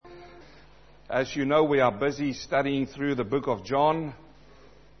As you know, we are busy studying through the book of John.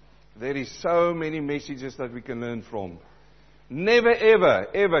 There is so many messages that we can learn from. Never, ever,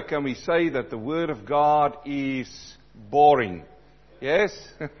 ever can we say that the Word of God is boring. Yes?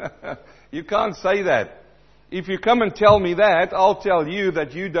 You can't say that. If you come and tell me that, I'll tell you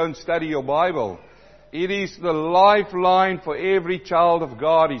that you don't study your Bible. It is the lifeline for every child of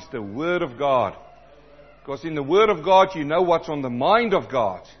God. It's the Word of God. Because in the Word of God, you know what's on the mind of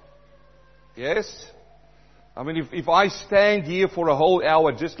God. Yes? I mean, if I stand here for a whole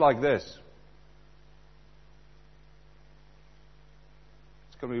hour just like this,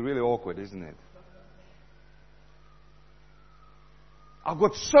 it's going to be really awkward, isn't it? I've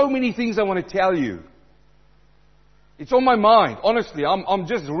got so many things I want to tell you. It's on my mind. Honestly, I'm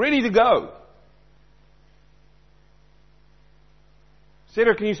just ready to go.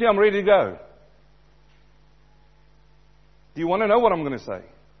 Sarah, can you see I'm ready to go? Do you want to know what I'm going to say?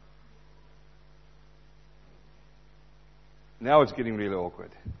 Now it's getting really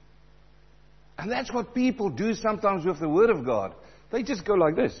awkward. And that's what people do sometimes with the Word of God. They just go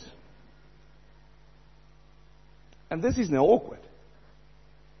like this. And this is now awkward.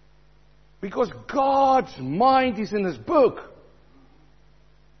 Because God's mind is in this book.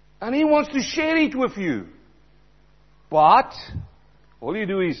 And He wants to share it with you. But all you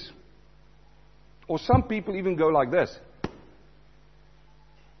do is, or some people even go like this.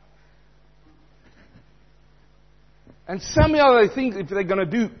 And somehow they think if they're going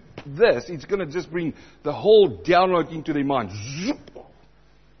to do this, it's going to just bring the whole download into their mind. Zoop.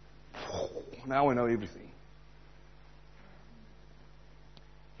 Now I know everything.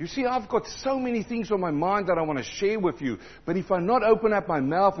 You see, I've got so many things on my mind that I want to share with you. But if I not open up my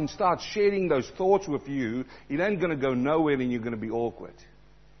mouth and start sharing those thoughts with you, it ain't going to go nowhere and you're going to be awkward.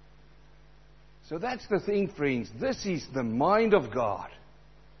 So that's the thing, friends. This is the mind of God.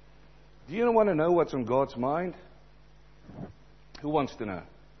 Do you want to know what's on God's mind? Who wants to know?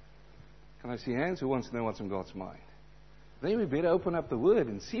 Can I see hands? Who wants to know what's on God's mind? Then we better open up the Word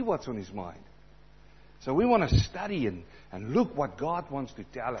and see what's on His mind. So we want to study and look what God wants to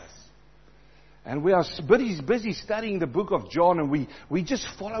tell us. And we are busy studying the book of John, and we're just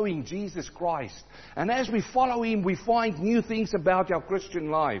following Jesus Christ. And as we follow Him, we find new things about our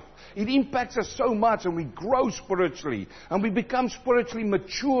Christian life. It impacts us so much, and we grow spiritually, and we become spiritually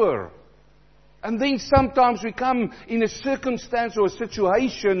mature. And then sometimes we come in a circumstance or a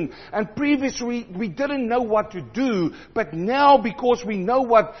situation, and previously we didn't know what to do, but now because we know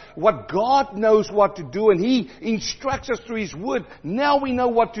what God knows what to do, and He instructs us through His Word, now we know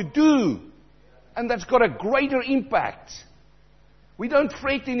what to do. And that's got a greater impact. We don't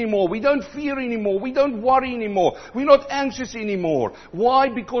fret anymore. We don't fear anymore. We don't worry anymore. We're not anxious anymore. Why?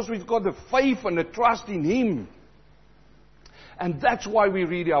 Because we've got the faith and the trust in Him. And that's why we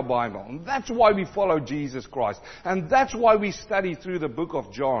read our Bible. And that's why we follow Jesus Christ. And that's why we study through the book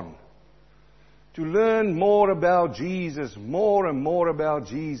of John. To learn more about Jesus, more and more about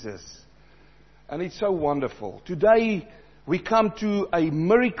Jesus. And it's so wonderful. Today we come to a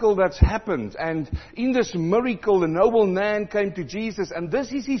miracle that's happened. And in this miracle, the noble man came to Jesus. And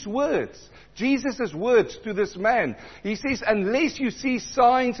this is his words. Jesus' words to this man. He says, unless you see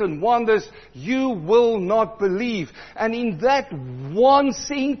signs and wonders, you will not believe. And in that one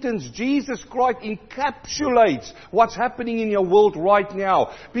sentence, Jesus Christ encapsulates what's happening in your world right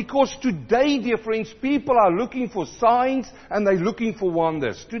now. Because today, dear friends, people are looking for signs and they're looking for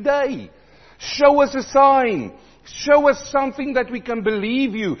wonders. Today, show us a sign. Show us something that we can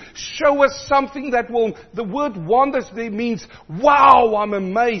believe you. Show us something that will... The word wonders there means, wow, I'm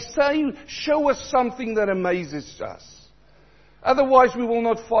amazed. Show us something that amazes us. Otherwise we will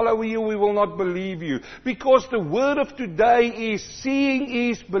not follow you, we will not believe you. Because the word of today is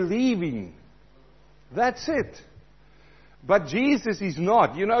seeing is believing. That's it. But Jesus is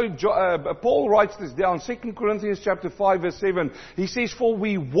not. You know, Paul writes this down, 2 Corinthians chapter 5 verse 7. He says, for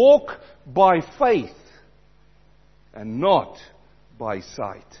we walk by faith and not by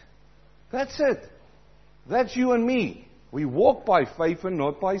sight. That's it. That's you and me. We walk by faith and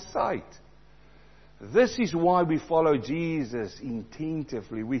not by sight. This is why we follow Jesus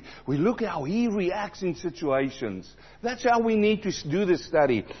attentively. We look at how He reacts in situations. That's how we need to do this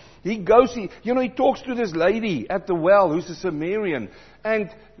study. He talks to this lady at the well who's a Sumerian. And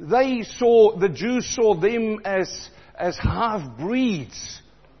the Jews saw them as half-breeds.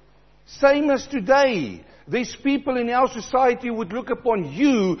 Same as today. These people in our society would look upon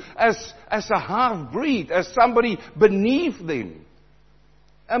you as a half-breed, as somebody beneath them.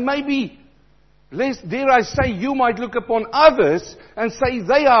 And maybe, dare I say, you might look upon others and say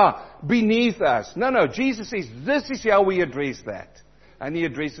they are beneath us. No, Jesus says this is how we address that. And he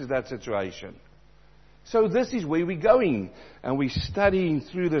addresses that situation. So this is where we're going. And we're studying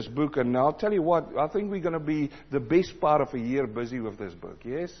through this book. And I'll tell you what, I think we're going to be the best part of a year busy with this book.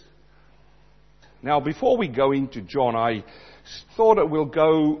 Yes? Now, before we go into John, I thought that we'll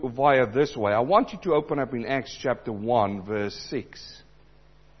go via this way. I want you to open up in Acts chapter 1, verse 6.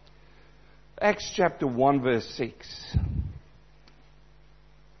 Acts chapter 1, verse 6.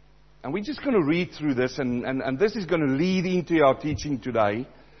 And we're just going to read through this, and this is going to lead into our teaching today.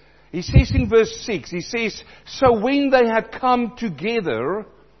 He says in verse 6, he says, so when they had come together,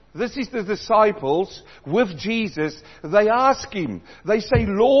 this is the disciples with Jesus, they ask him, they say,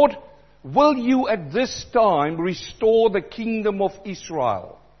 Lord, will you at this time restore the kingdom of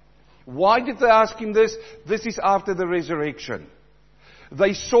Israel? Why did they ask him this? This is after the resurrection.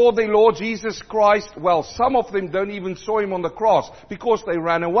 They saw the Lord Jesus Christ. Well, some of them don't even saw him on the cross because they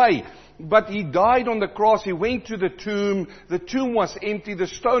ran away. But he died on the cross. He went to the tomb. The tomb was empty. The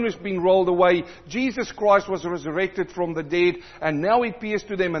stone has been rolled away. Jesus Christ was resurrected from the dead. And now he appears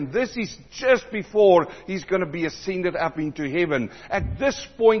to them. And this is just before he's going to be ascended up into heaven. At this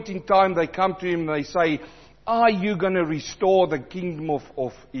point in time, they come to him and they say, are you going to restore the kingdom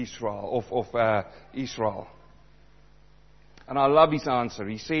of Israel, Israel? And I love his answer.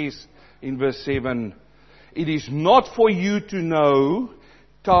 He says in verse 7, it is not for you to know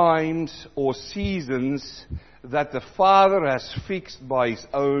times or seasons that the Father has fixed by his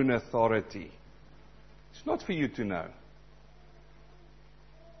own authority. It's not for you to know.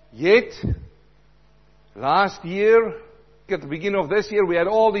 Yet, last year, at the beginning of this year, we had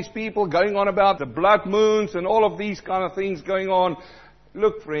all these people going on about the blood moons and all of these kind of things going on.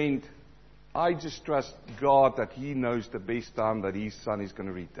 Look, friend, I just trust God that He knows the best time that His Son is going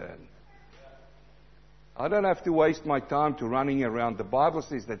to return. I don't have to waste my time to running around. The Bible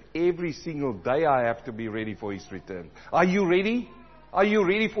says that every single day I have to be ready for His return. Are you ready? Are you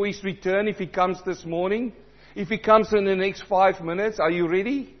ready for His return if He comes this morning? If He comes in the next 5 minutes, are you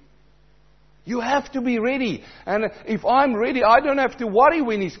ready? You have to be ready. And if I'm ready, I don't have to worry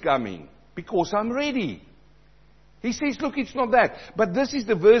when He's coming because I'm ready. He says, look, it's not that. But this is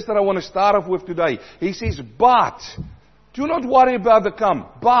the verse that I want to start off with today. He says, but, do not worry about the come.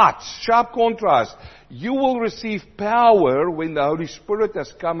 But, sharp contrast, you will receive power when the Holy Spirit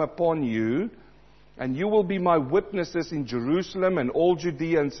has come upon you, and you will be my witnesses in Jerusalem and all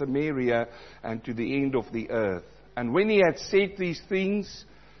Judea and Samaria and to the end of the earth. And when he had said these things,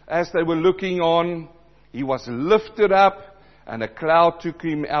 as they were looking on, he was lifted up, and a cloud took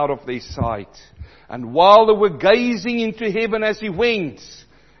him out of their sight. And while they were gazing into heaven as he went,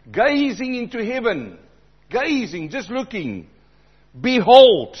 gazing into heaven, just looking,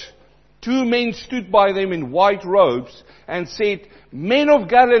 behold, 2 men stood by them in white robes and said, Men of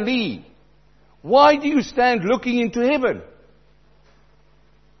Galilee, why do you stand looking into heaven?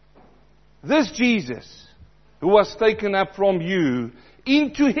 This Jesus, who was taken up from you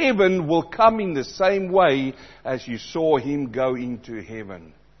into heaven, will come in the same way as you saw him go into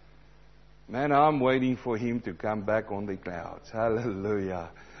heaven. Man, I'm waiting for him to come back on the clouds.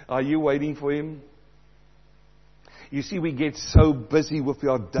 Hallelujah. Are you waiting for him? You see, we get so busy with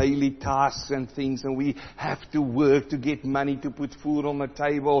our daily tasks and things, and we have to work to get money to put food on the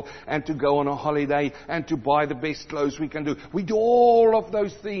table and to go on a holiday and to buy the best clothes we can do. We do all of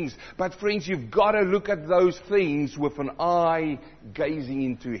those things. But friends, you've got to look at those things with an eye gazing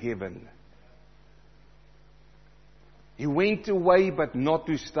into heaven. He went away, but not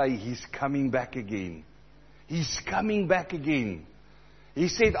to stay. He's coming back again. He's coming back again. He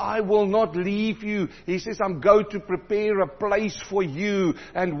said, I will not leave you. He says, I'm going to prepare a place for you.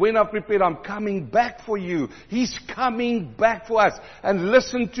 And when I prepare, I'm coming back for you. He's coming back for us. And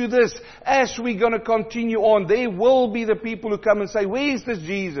listen to this. As we're going to continue on, there will be the people who come and say, where is this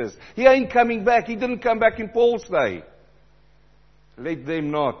Jesus? He ain't coming back. He didn't come back in Paul's day. Let them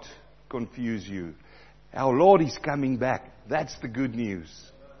not confuse you. Our Lord is coming back. That's the good news.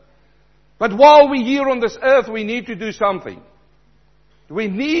 But while we're here on this earth, we need to do something. We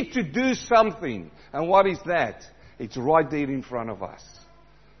need to do something. And what is that? It's right there in front of us.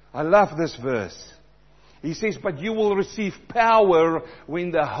 I love this verse. He says, but you will receive power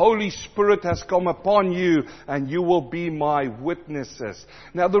when the Holy Spirit has come upon you, and you will be my witnesses.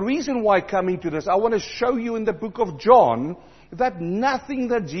 Now, the reason why coming to this, I want to show you in the book of John that nothing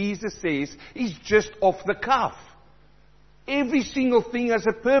that Jesus says is just off the cuff. Every single thing has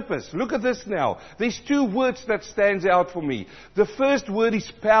a purpose. Look at this now. There's 2 words that stands out for me. The first word is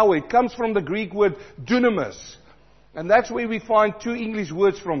power. It comes from the Greek word dunamis. And that's where we find 2 English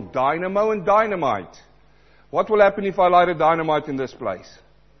words from dynamo and dynamite. What will happen if I light a dynamite in this place?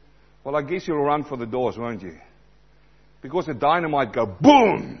 Well, I guess you'll run for the doors, won't you? Because a dynamite go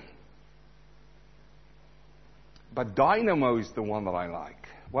boom. But dynamo is the one that I like.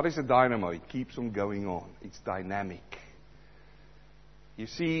 What is a dynamo? It keeps on going on. It's dynamic. You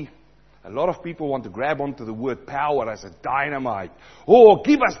see, a lot of people want to grab onto the word power as a dynamite. Oh,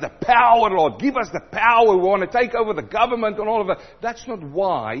 give us the power, Lord. Give us the power. We want to take over the government and all of that. That's not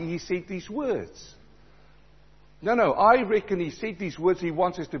why he said these words. No, I reckon he said these words. He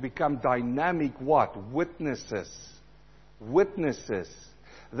wants us to become dynamic what? Witnesses. Witnesses.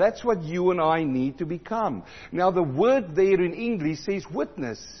 That's what you and I need to become. Now the word there in English says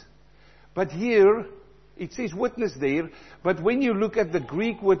witness. But here, it says witness there. But when you look at the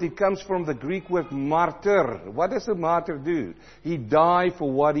Greek word, it comes from the Greek word martyr. What does a martyr do? He died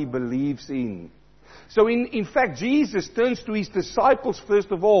for what he believes in. So in fact, Jesus turns to his disciples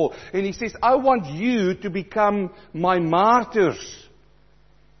first of all, and he says, I want you to become my martyrs.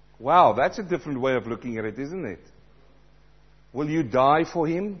 Wow, that's a different way of looking at it, isn't it? Will you die for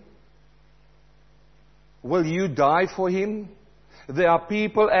him? Will you die for him? There are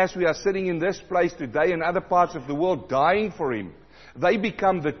people, as we are sitting in this place today and other parts of the world, dying for him. They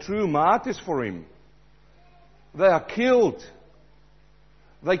become the true martyrs for him. They are killed.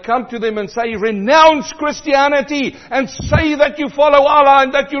 They come to them and say, renounce Christianity and say that you follow Allah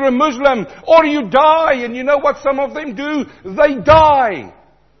and that you're a Muslim, or you die. And you know what some of them do? They die.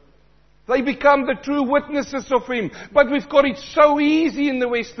 They become the true witnesses of him. But we've got it so easy in the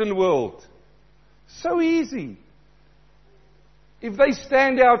Western world. So easy. If they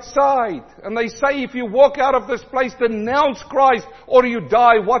stand outside and they say, if you walk out of this place, denounce Christ or you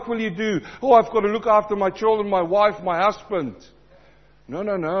die, what will you do? Oh, I've got to look after my children, my wife, my husband.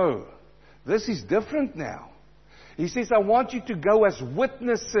 No. This is different now. He says, I want you to go as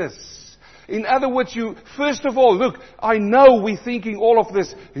witnesses. In other words, first of all, look, I know we're thinking all of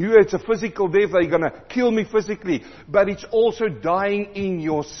this, it's a physical death, they're going to kill me physically. But it's also dying in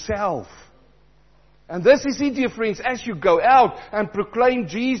yourself. And this is the difference. As you go out and proclaim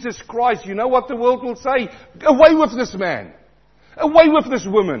Jesus Christ, you know what the world will say? Away with this man. Away with this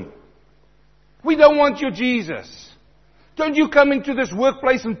woman. We don't want your Jesus. Don't you come into this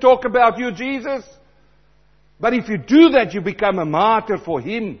workplace and talk about your Jesus? But if you do that, you become a martyr for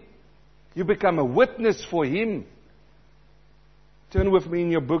him. You become a witness for him. Turn with me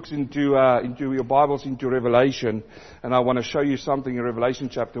in your books into your Bibles into Revelation. And I want to show you something in Revelation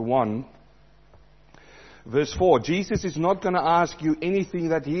chapter 1. Verse 4. Jesus is not going to ask you anything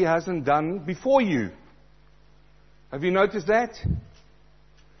that he hasn't done before you. Have you noticed that?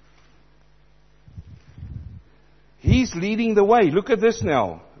 He's leading the way. Look at this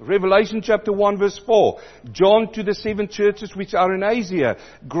now. Revelation chapter 1 verse 4. John to the 7 churches which are in Asia.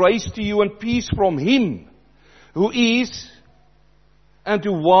 Grace to you and peace from him who is and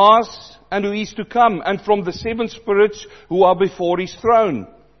who was and who is to come, and from the 7 spirits who are before his throne.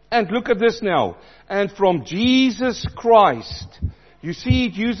 And look at this now. And from Jesus Christ. You see,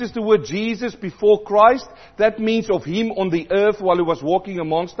 it uses the word Jesus before Christ. That means of him on the earth while he was walking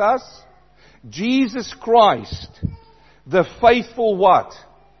amongst us. Jesus Christ, the faithful what?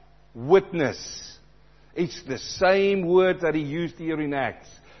 Witness. It's the same word that he used here in Acts.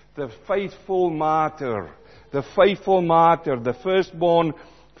 The faithful martyr. The faithful martyr. The firstborn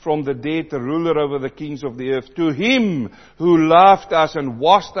from the dead, the ruler over the kings of the earth. To him who loved us and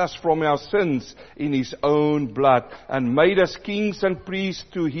washed us from our sins in his own blood and made us kings and priests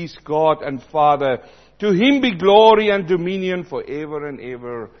to his God and Father. To him be glory and dominion forever and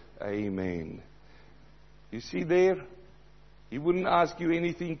ever. Amen. You see there? He wouldn't ask you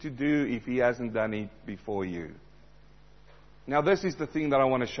anything to do if he hasn't done it before you. Now this is the thing that I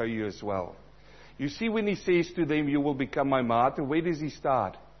want to show you as well. You see, when he says to them, you will become my martyr, where does he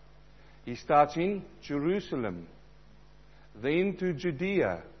start? He starts in Jerusalem, then to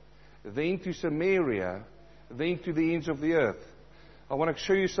Judea, then to Samaria, then to the ends of the earth. I want to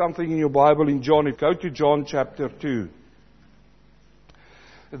show you something in your Bible in John. Go to John chapter 2.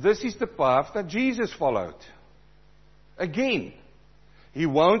 This is the path that Jesus followed. Again, he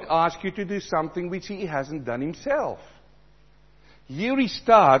won't ask you to do something which he hasn't done himself. Here he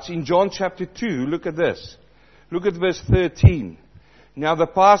starts in John chapter 2. Look at this. Look at verse 13. Now the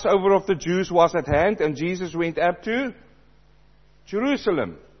Passover of the Jews was at hand, and Jesus went up to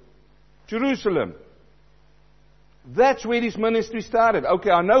Jerusalem. Jerusalem. That's where his ministry started.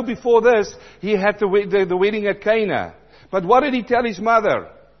 Okay, I know before this, he had the wedding at Cana. But what did he tell his mother?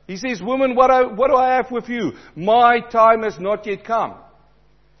 He says, woman, what do I have with you? My time has not yet come.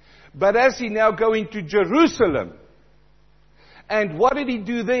 But as he now going to Jerusalem, and what did he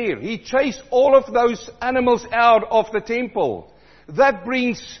do there? He chased all of those animals out of the temple. That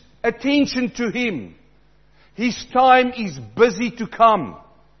brings attention to him. His time is busy to come.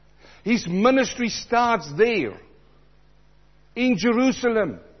 His ministry starts there, in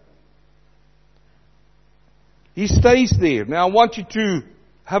Jerusalem. He stays there. Now I want you to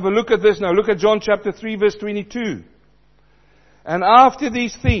have a look at this now. Look at John chapter 3 verse 22. And after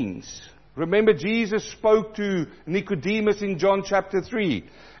these things, remember Jesus spoke to Nicodemus in John chapter 3.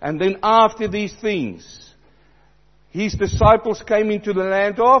 And then after these things, His disciples came into the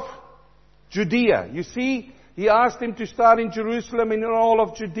land of Judea. You see, He asked them to start in Jerusalem and in all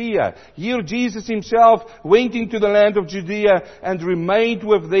of Judea. Here Jesus Himself went into the land of Judea and remained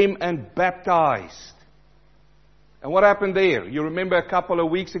with them and baptized. And what happened there? You remember a couple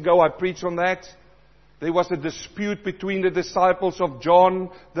of weeks ago I preached on that? There was a dispute between the disciples of John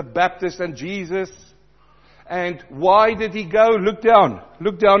the Baptist and Jesus. And why did He go? Look down.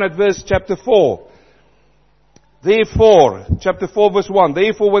 Look down at verse chapter 4. Therefore, chapter 4 verse 1,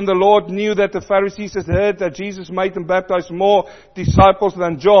 therefore when the Lord knew that the Pharisees had heard that Jesus made and baptized more disciples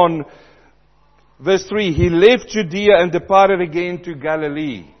than John, verse 3, He left Judea and departed again to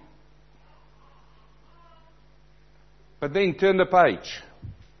Galilee. But then turn the page.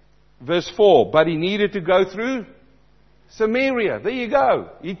 Verse 4, but He needed to go through Samaria. There you go.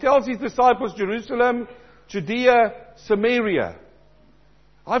 He tells His disciples Jerusalem, Judea, Samaria.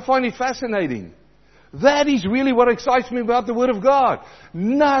 I find it fascinating. That is really what excites me about the Word of God.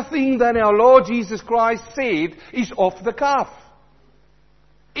 Nothing that our Lord Jesus Christ said is off the cuff.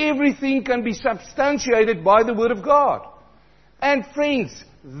 Everything can be substantiated by the Word of God. And friends,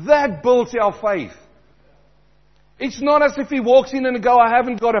 that builds our faith. It's not as if He walks in and goes, I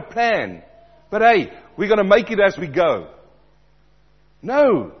haven't got a plan. But hey, we're going to make it as we go.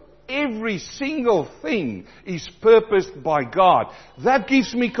 No. Every single thing is purposed by God. That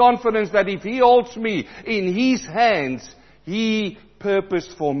gives me confidence that if He holds me in His hands, He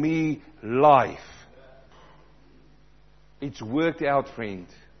purposed for me life. It's worked out, friend.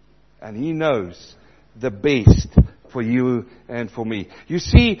 And He knows the best for you and for me. You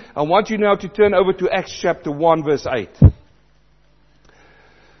see, I want you now to turn over to Acts chapter 1 verse 8.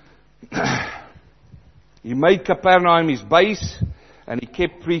 He made Capernaum His base. And He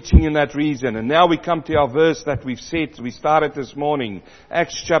kept preaching in that region. And now we come to our verse that we started this morning.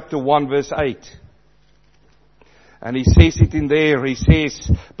 Acts chapter 1 verse 8. And He says it in there. He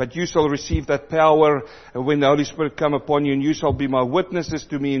says, but you shall receive that power when the Holy Spirit come upon you. And you shall be my witnesses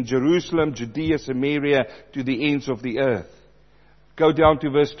to me in Jerusalem, Judea, Samaria, to the ends of the earth. Go down to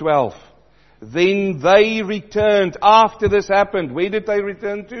verse 12. Then they returned after this happened. Where did they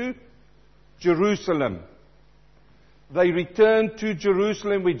return to? Jerusalem. They returned to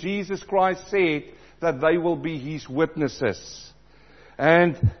Jerusalem where Jesus Christ said that they will be His witnesses.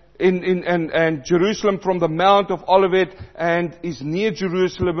 And Jerusalem from the Mount of Olivet and is near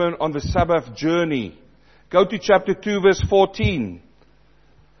Jerusalem on the Sabbath journey. Go to chapter 2 verse 14.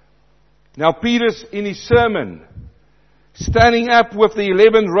 Now Peter's in his sermon, standing up with the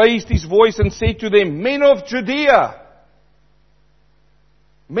 11, raised his voice and said to them, Men of Judea,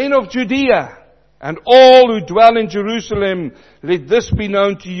 and all who dwell in Jerusalem, let this be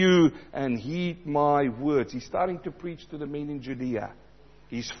known to you and heed my words. He's starting to preach to the men in Judea.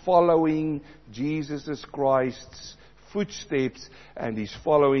 He's following Jesus Christ's footsteps and he's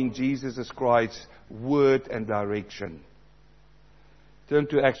following Jesus Christ's word and direction. Turn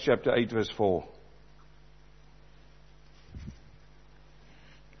to Acts chapter 8 verse 4.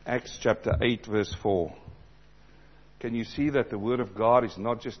 Acts chapter 8 verse 4. Can you see that the Word of God is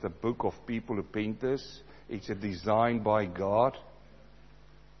not just a book of people who paint this? It's a design by God.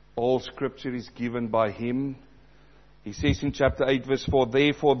 All Scripture is given by Him. He says in chapter 8 verse 4,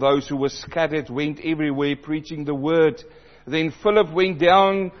 Therefore those who were scattered went everywhere preaching the Word. Then Philip went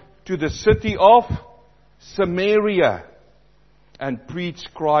down to the city of Samaria and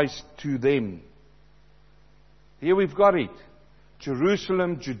preached Christ to them. Here we've got it.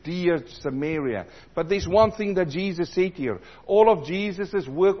 Jerusalem, Judea, Samaria. But there's one thing that Jesus said here. All of Jesus'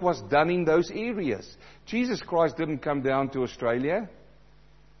 work was done in those areas. Jesus Christ didn't come down to Australia.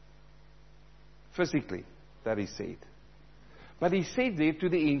 Physically, that He said. But He said there to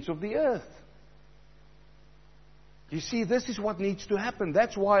the ends of the earth. You see, this is what needs to happen.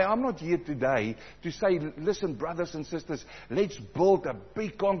 That's why I'm not here today to say, listen, brothers and sisters, let's build a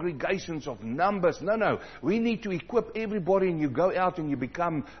big congregations of numbers. No. We need to equip everybody and you go out and you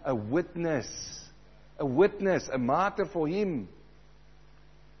become a witness, a martyr for Him.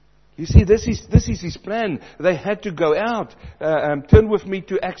 You see, this is His plan. They had to go out. Turn with me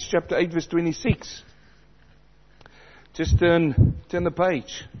to Acts chapter 8 verse 26. Just turn the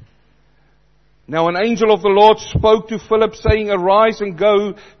page. Now an angel of the Lord spoke to Philip, saying, Arise and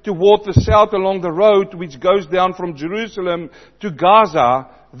go toward the south along the road which goes down from Jerusalem to Gaza.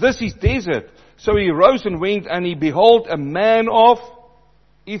 This is desert. So he rose and went, and he behold a man of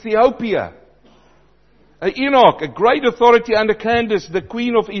Ethiopia. Enoch, a great authority under Candace, the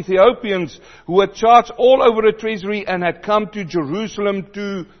queen of Ethiopians, who had charge all over the treasury and had come to Jerusalem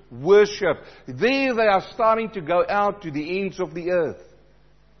to worship. There they are starting to go out to the ends of the earth.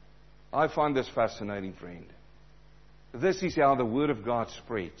 I find this fascinating, friend. This is how the Word of God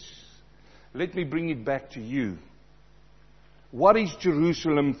spreads. Let me bring it back to you. What is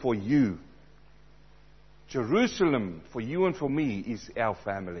Jerusalem for you? Jerusalem, for you and for me, is our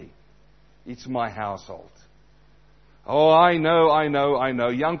family. It's my household. Oh, I know.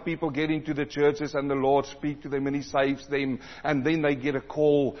 Young people get into the churches and the Lord speaks to them and He saves them. And then they get a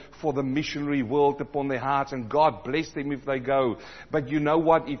call for the missionary world upon their hearts. And God bless them if they go. But you know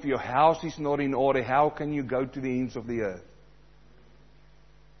what? If your house is not in order, how can you go to the ends of the earth?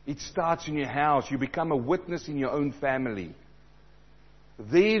 It starts in your house. You become a witness in your own family.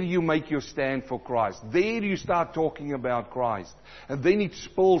 There you make your stand for Christ. There you start talking about Christ. And then it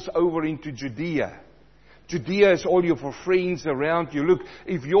spills over into Judea. Judea is all your friends around you. Look,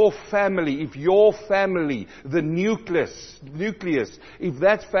 if your family, the nucleus, if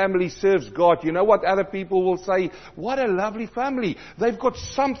that family serves God, you know what other people will say? What a lovely family. They've got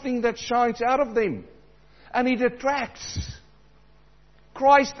something that shines out of them. And it attracts.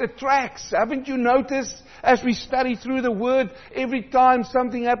 Christ attracts. Haven't you noticed as we study through the Word, every time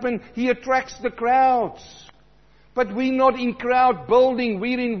something happens, He attracts the crowds. But we're not in crowd building,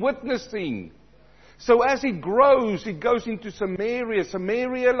 we're in witnessing. So as it grows, it goes into Samaria.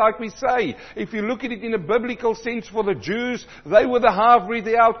 Samaria, like we say, if you look at it in a biblical sense for the Jews, they were the half-breed,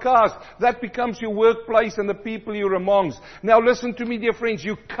 the outcast. That becomes your workplace and the people you're amongst. Now listen to me, dear friends.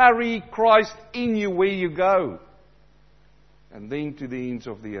 You carry Christ in you where you go. And then to the ends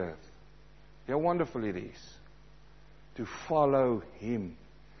of the earth. How wonderful it is to follow Him.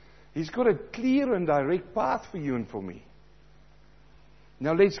 He's got a clear and direct path for you and for me.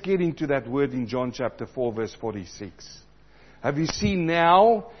 Now let's get into that word in John chapter 4 verse 46. Have you seen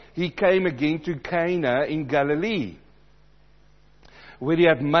now? He came again to Cana in Galilee, where He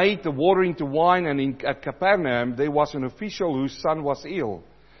had made the water into wine, and at Capernaum there was an official whose son was ill.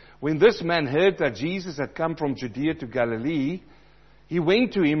 When this man heard that Jesus had come from Judea to Galilee, he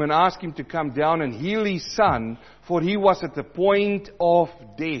went to Him and asked Him to come down and heal his son, for he was at the point of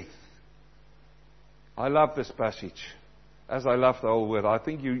death. I love this passage. As I love the whole Word. I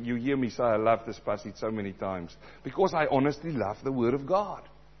think you hear me say I love this passage so many times. Because I honestly love the Word of God.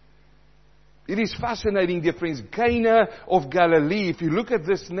 It is fascinating, dear friends. Cana of Galilee. If you look at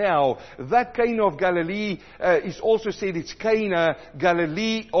this now, that Cana of Galilee is also said it's Cana,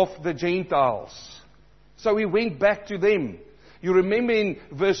 Galilee of the Gentiles. So He went back to them. You remember in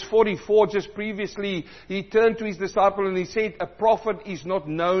verse 44, just previously, He turned to His disciple and He said, a prophet is not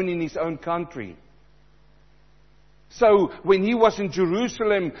known in his own country. So when He was in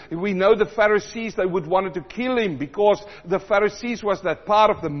Jerusalem, we know the Pharisees, they would wanted to kill Him because the Pharisees was that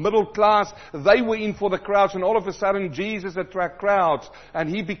part of the middle class. They were in for the crowds, and all of a sudden Jesus attracts crowds and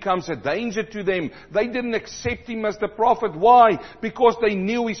He becomes a danger to them. They didn't accept Him as the prophet. Why? Because they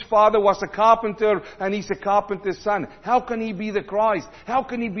knew His father was a carpenter and He's a carpenter's son. How can He be the Christ? How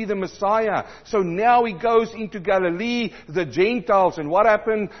can He be the Messiah? So now He goes into Galilee, the Gentiles, and what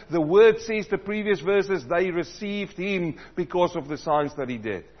happened? The Word says, the previous verses, they received Him because of the signs that He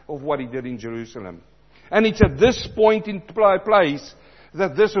did, of what He did in Jerusalem. And it's at this point in place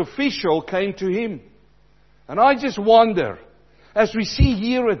that this official came to Him. And I just wonder, as we see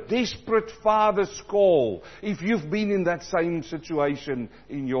here a desperate father's call, if you've been in that same situation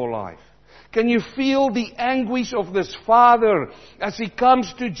in your life. Can you feel the anguish of this father as he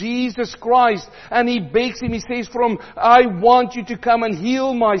comes to Jesus Christ and he begs Him, he says, I want you to come and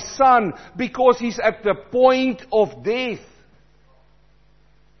heal my son because he's at the point of death.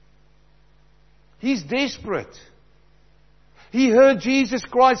 He's desperate. He heard Jesus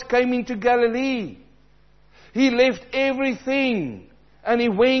Christ came into Galilee. He left everything and he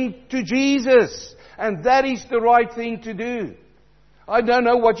went to Jesus. And that is the right thing to do. I don't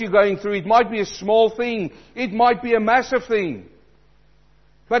know what you're going through. It might be a small thing. It might be a massive thing.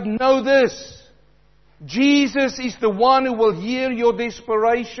 But know this. Jesus is the one who will hear your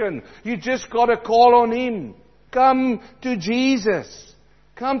desperation. You just got to call on Him. Come to Jesus.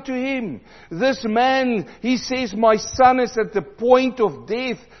 Come to Him. This man, he says, my son is at the point of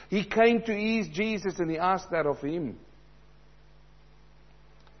death. He came to ease Jesus and he asked that of Him.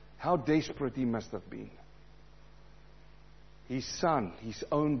 How desperate he must have been. His son, his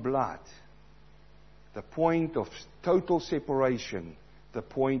own blood, the point of total separation, the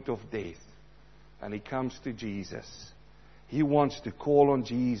point of death. And he comes to Jesus. He wants to call on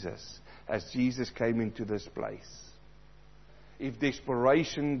Jesus as Jesus came into this place. If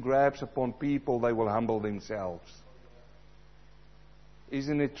desperation grabs upon people, they will humble themselves.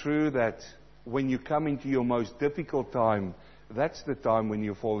 Isn't it true that when you come into your most difficult time, that's the time when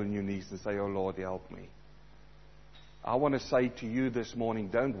you fall on your knees and say, "Oh Lord, help me." I want to say to you this morning,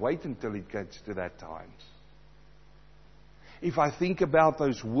 don't wait until it gets to that time. If I think about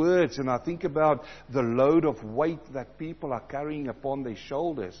those words and I think about the load of weight that people are carrying upon their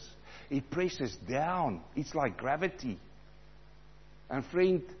shoulders, it presses down. It's like gravity. And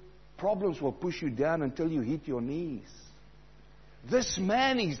friend, problems will push you down until you hit your knees. This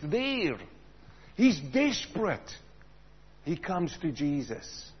man is there. He's desperate. He comes to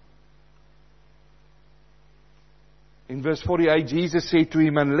Jesus. In verse 48, Jesus said to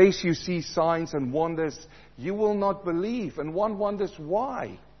him, "Unless you see signs and wonders, you will not believe." And one wonders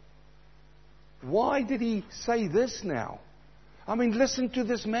why. Why did he say this now? I mean, listen to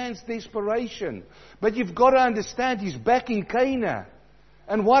this man's desperation. But you've got to understand, he's back in Cana.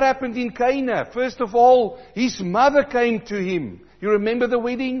 And what happened in Cana? First of all, his mother came to him. You remember the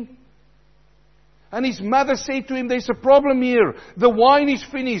wedding? And his mother said to him, "There's a problem here. The wine is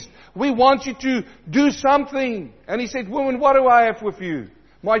finished. We want you to do something." And he said, "Woman, what do I have with you?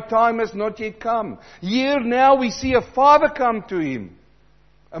 My time has not yet come." Here now we see a father come to him.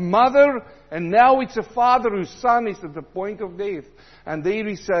 A mother, and now it's a father whose son is at the point of death. And there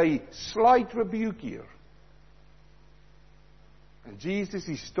is a slight rebuke here. And Jesus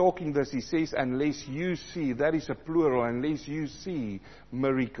is talking this. He says, unless you see, that is a plural, unless you see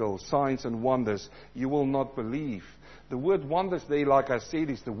miracles, signs and wonders, you will not believe. The word wonders there, like I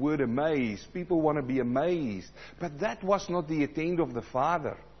said, is the word amazed. People want to be amazed. But that was not the intent of the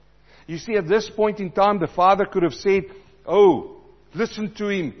Father. You see, at this point in time, the Father could have said, "Oh, listen to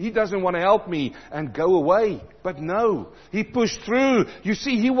him. He doesn't want to help me," and go away. But no, he pushed through. You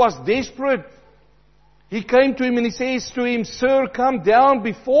see, he was desperate. He came to him and he says to him, "Sir, come down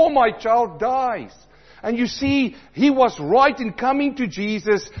before my child dies." And you see, he was right in coming to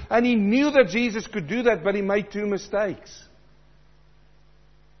Jesus, and he knew that Jesus could do that, but he made two mistakes.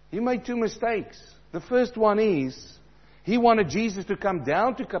 He made two mistakes. The first one is, he wanted Jesus to come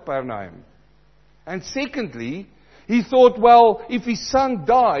down to Capernaum. And secondly, he thought, well, if his son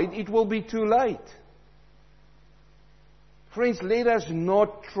died, it will be too late. Friends, let us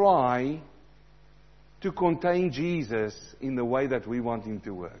not try to contain Jesus in the way that we want him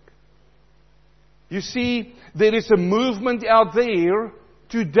to work. You see, there is a movement out there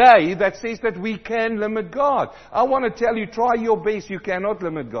today that says that we can limit God. I want to tell you, try your best, you cannot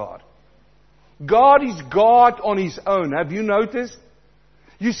limit God. God is God on his own. Have you noticed?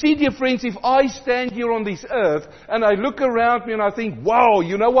 You see, dear friends, if I stand here on this earth and I look around me and I think, wow,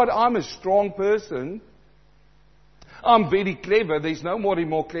 you know what, I'm a strong person. I'm very clever. There's nobody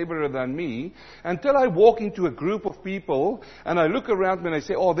more cleverer than me. Until I walk into a group of people and I look around me and I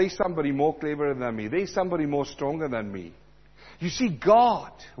say, oh, there's somebody more cleverer than me. There's somebody more stronger than me. You see,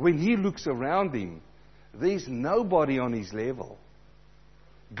 God, when he looks around him, there's nobody on his level.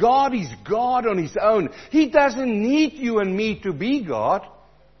 God is God on his own. He doesn't need you and me to be God.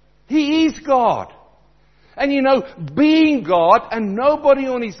 He is God. And you know, being God and nobody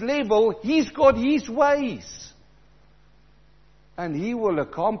on his level, he's got his ways. And he will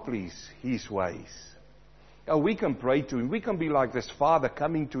accomplish his ways. Oh, we can pray to him. We can be like this father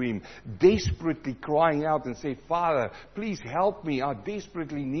coming to him, desperately crying out and say, Father, please help me. I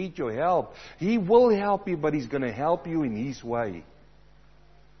desperately need your help. He will help you, but he's going to help you in his way.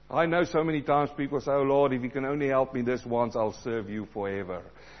 I know so many times people say, oh Lord, if you can only help me this once, I'll serve you forever.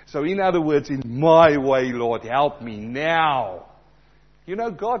 So in other words, in my way, Lord, help me now. You know,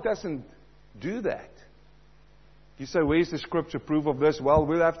 God doesn't do that. You say, where's the scripture proof of this? Well,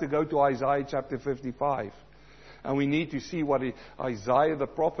 we'll have to go to Isaiah chapter 55. And we need to see what Isaiah the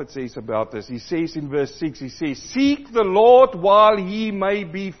prophet says about this. He says in verse 6, he says, seek the Lord while he may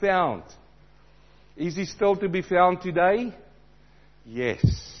be found. Is he still to be found today? Yes,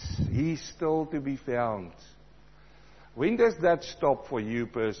 he's still to be found. When does that stop for you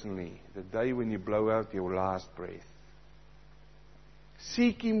personally? The day when you blow out your last breath.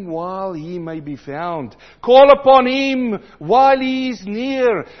 Seek him while he may be found. Call upon him while he is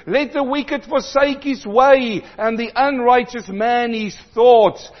near. Let the wicked forsake his way, and the unrighteous man his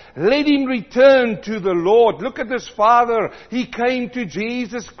thoughts. Let him return to the Lord. Look at this father. He came to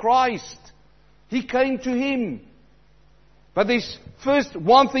Jesus Christ. He came to him. But there's first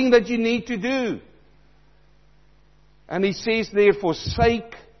one thing that you need to do. And he says there,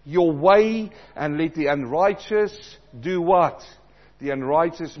 forsake your way, and let the unrighteous do what? The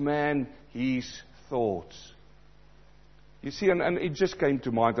unrighteous man his thoughts. You see, and it just came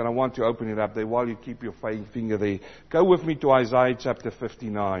to mind, and I want to open it up there while you keep your finger there. Go with me to Isaiah chapter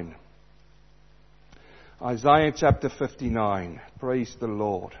 59. Isaiah chapter 59. Praise the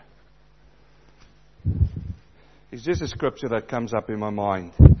Lord. It's just a scripture that comes up in my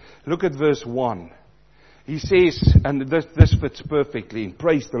mind. Look at verse 1. He says, and this fits perfectly,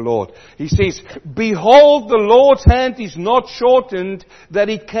 praise the Lord. He says, Behold, the Lord's hand is not shortened that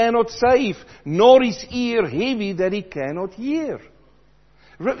it cannot save, nor his ear heavy that he cannot hear.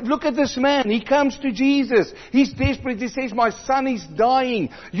 Look at this man. He comes to Jesus. He's desperate. He says, my son is dying.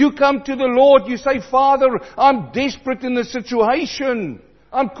 You come to the Lord. You say, Father, I'm desperate in the situation.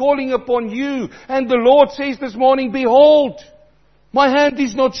 I'm calling upon you. And the Lord says this morning, Behold, my hand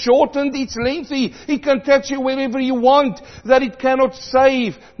is not shortened, it's lengthy. It can touch you wherever you want, that it cannot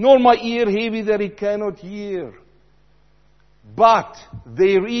save, nor my ear heavy that it cannot hear. But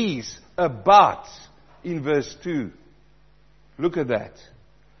there is a but in verse 2. Look at that.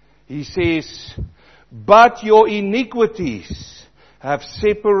 He says, But your iniquities have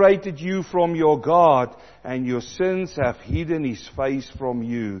separated you from your God, and your sins have hidden his face from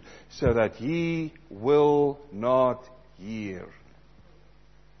you, so that he will not hear.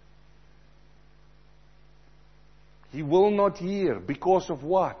 He will not hear. Because of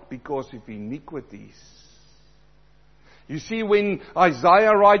what? Because of iniquities. You see, when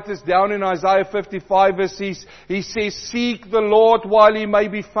Isaiah writes this down in Isaiah 55 verse 6, he says, Seek the Lord while he may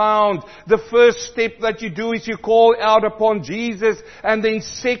be found. The first step that you do is you call out upon Jesus, and then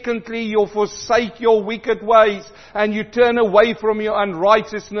secondly, you forsake your wicked ways, and you turn away from your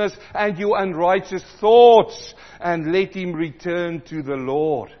unrighteousness and your unrighteous thoughts, and let him return to the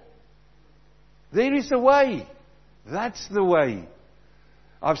Lord. There is a way. That's the way.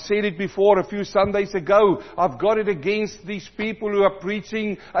 I've said it before a few Sundays ago. I've got it against these people who are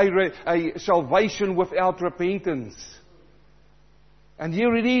preaching a salvation without repentance. And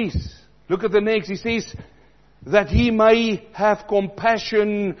here it is. Look at the next. He says, that he may have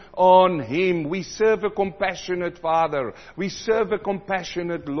compassion on him. We serve a compassionate Father. We serve a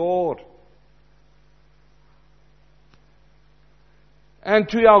compassionate Lord. And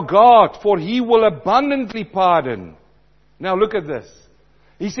to our God, for he will abundantly pardon. Now look at this.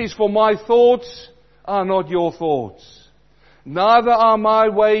 He says, For my thoughts are not your thoughts, neither are my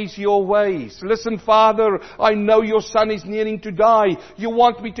ways your ways. Listen, Father, I know your son is nearing to die. You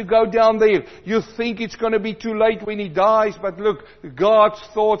want me to go down there. You think it's going to be too late when he dies. But look, God's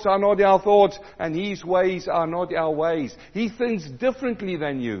thoughts are not our thoughts, and his ways are not our ways. He thinks differently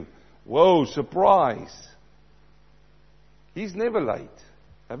than you. Whoa, surprise. He's never late.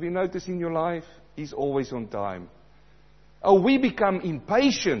 Have you noticed in your life? He's always on time. Oh, we become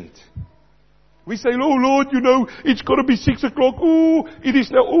impatient. We say, oh Lord, it's got to be 6 o'clock. Oh, it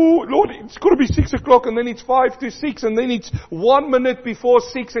is now. Oh Lord, it's got to be 6 o'clock, and then it's 5 to 6, and then it's 1 minute before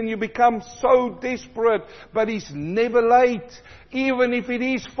 6, and you become so desperate. But he's never late. Even if it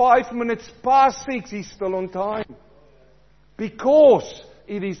is 5 minutes past 6, he's still on time. Because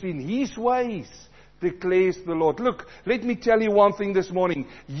it is in his ways, declares the Lord. Look, let me tell you one thing this morning.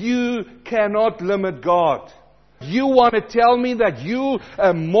 You cannot limit God. You want to tell me that you,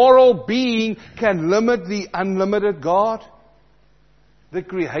 a moral being, can limit the unlimited God? The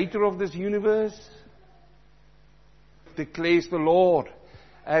creator of this universe? Declares the Lord.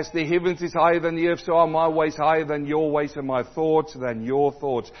 As the heavens is higher than the earth, so are my ways higher than your ways, and my thoughts than your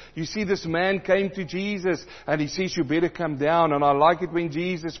thoughts. You see, this man came to Jesus, and he says, you better come down. And I like it when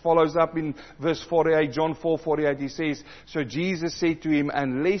Jesus follows up in verse 48, John 4:48. He says, So Jesus said to him,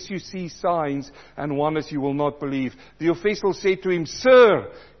 Unless you see signs and wonders, you will not believe. The official said to him,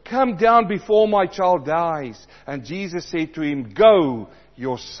 Sir, come down before my child dies. And Jesus said to him, Go,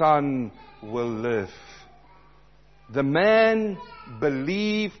 your son will live. The man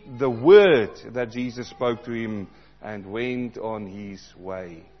believed the word that Jesus spoke to him and went on his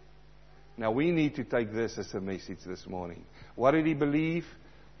way. Now we need to take this as a message this morning. What did he believe?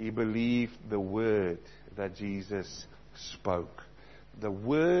 He believed the word that Jesus spoke. The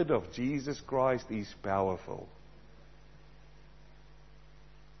word of Jesus Christ is powerful.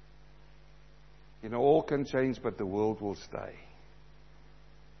 All can change, but the world will stay.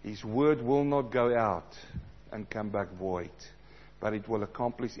 His word will not go out and come back void, but it will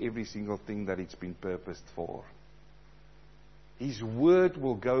accomplish every single thing that it's been purposed for. His word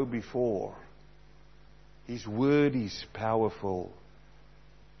will go before. His word is powerful.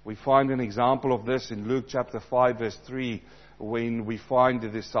 We find an example of this in Luke chapter 5 verse 3, when we find the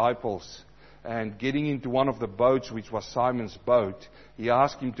disciples and getting into one of the boats, which was Simon's boat. He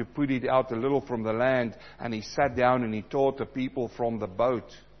asked him to put it out a little from the land, and he sat down and he taught the people from the boat.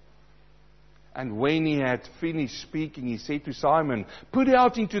 And when he had finished speaking, he said to Simon, "Put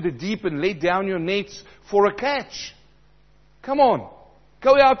out into the deep and let down your nets for a catch. Come on,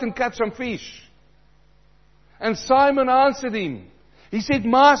 go out and catch some fish." And Simon answered him. He said,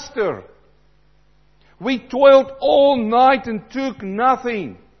 "Master, we toiled all night and took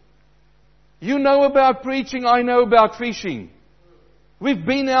nothing. You know about preaching, I know about fishing. We've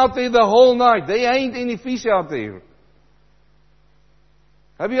been out there the whole night. There ain't any fish out there."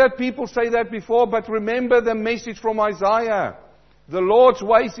 Have you heard people say that before? But remember the message from Isaiah. The Lord's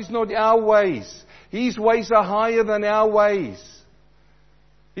ways is not our ways. His ways are higher than our ways.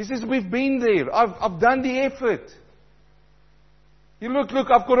 He says, we've been there. I've done the effort. You look,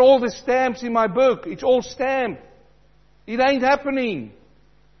 I've got all the stamps in my book. It's all stamped. It ain't happening.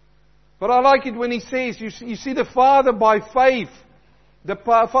 But I like it when he says, you see the Father by faith. The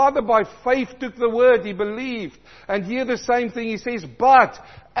Father by faith took the word, he believed. And here the same thing, he says, "But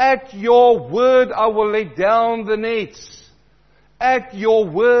at your word I will let down the nets." At your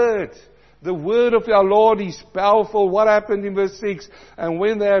word. The word of our Lord is powerful. What happened in verse 6? "And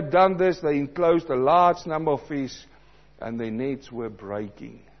when they had done this, they enclosed a large number of fish, and their nets were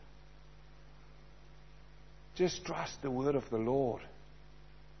breaking." Just trust the word of the Lord.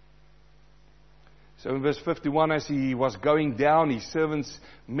 So in verse 51, as he was going down, his servants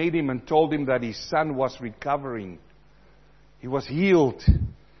met him and told him that his son was recovering. He was healed.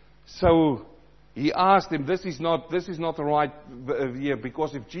 So he asked him, this is not the right year,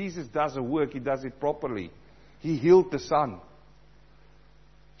 because if Jesus does a work, he does it properly. He healed the son.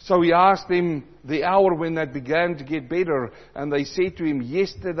 So he asked him the hour when that began to get better, and they said to him,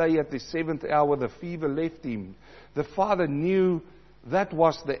 "Yesterday at the 7th hour the fever left him." The father knew that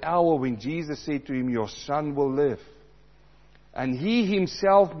was the hour when Jesus said to him, "Your son will live." And he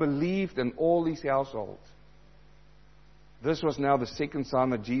himself believed, and all his household. This was now the second sign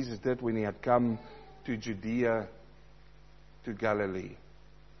that Jesus did when he had come to Judea, to Galilee.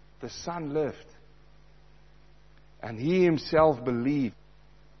 The son lived. And he himself believed.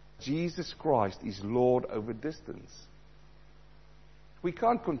 Jesus Christ is Lord over distance. We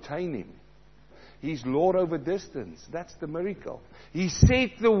can't contain him. He's Lord over distance. That's the miracle. He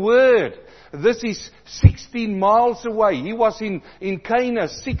said the word. This is 16 miles away. He was in Cana,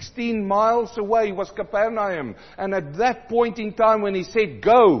 16 miles away. He was Capernaum. And at that point in time when he said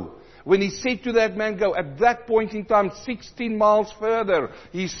go, when he said to that man go, at that point in time, 16 miles further,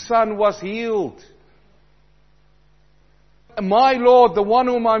 his son was healed. My Lord, the one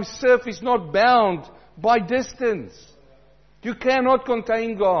whom I serve, is not bound by distance. You cannot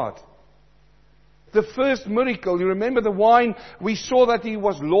contain God. The first miracle, you remember the wine? We saw that he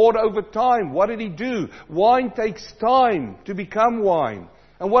was Lord over time. What did he do? Wine takes time to become wine.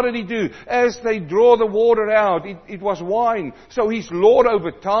 And what did he do? As they draw the water out, it was wine. So he's Lord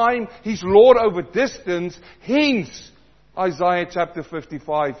over time. He's Lord over distance. Hence, Isaiah chapter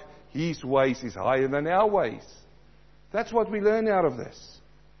 55, his ways is higher than our ways. That's what we learn out of this.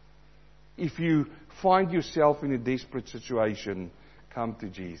 If you find yourself in a desperate situation, come to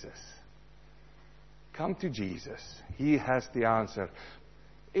Jesus. Come to Jesus. He has the answer.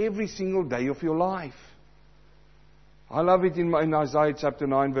 Every single day of your life. I love it in Isaiah chapter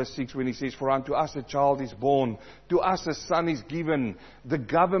 9 verse 6 when he says, "For unto us a child is born, to us a son is given, the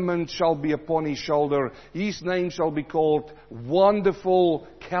government shall be upon his shoulder, his name shall be called Wonderful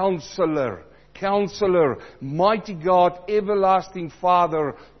Counselor, Mighty God, Everlasting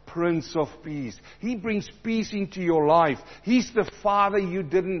Father, Prince of Peace." He brings peace into your life. He's the Father you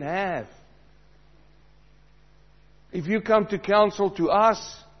didn't have. If you come to counsel to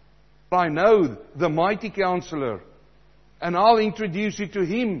us, I know the mighty counselor. And I'll introduce you to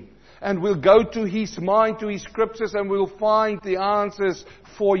him. And we'll go to his mind, to his scriptures, and we'll find the answers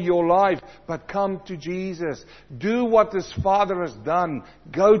for your life. But come to Jesus. Do what this Father has done.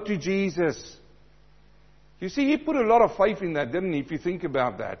 Go to Jesus. You see, he put a lot of faith in that, didn't he, if you think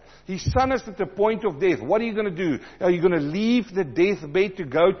about that. His son is at the point of death. What are you going to do? Are you going to leave the deathbed to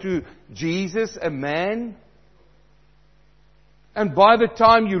go to Jesus, a man? And by the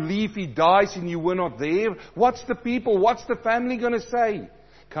time you leave, he dies and you were not there. What's the people, what's the family going to say?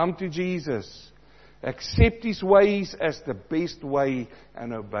 Come to Jesus. Accept his ways as the best way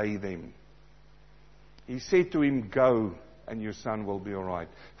and obey them. He said to him, "Go and your son will be all right."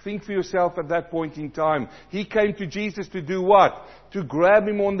 Think for yourself at that point in time. He came to Jesus to do what? To grab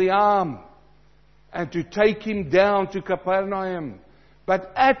him on the arm and to take him down to Capernaum. But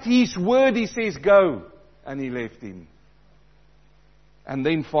at his word he says, "Go." And he left him. And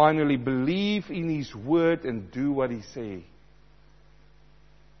then finally, believe in His word and do what He says.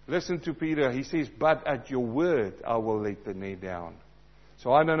 Listen to Peter. He says, but at your word I will let the net down.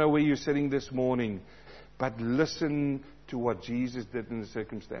 So I don't know where you're sitting this morning, but listen to what Jesus did in the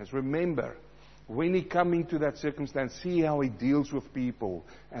circumstance. Remember, when He comes into that circumstance, see how He deals with people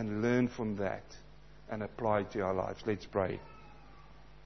and learn from that and apply it to our lives. Let's pray.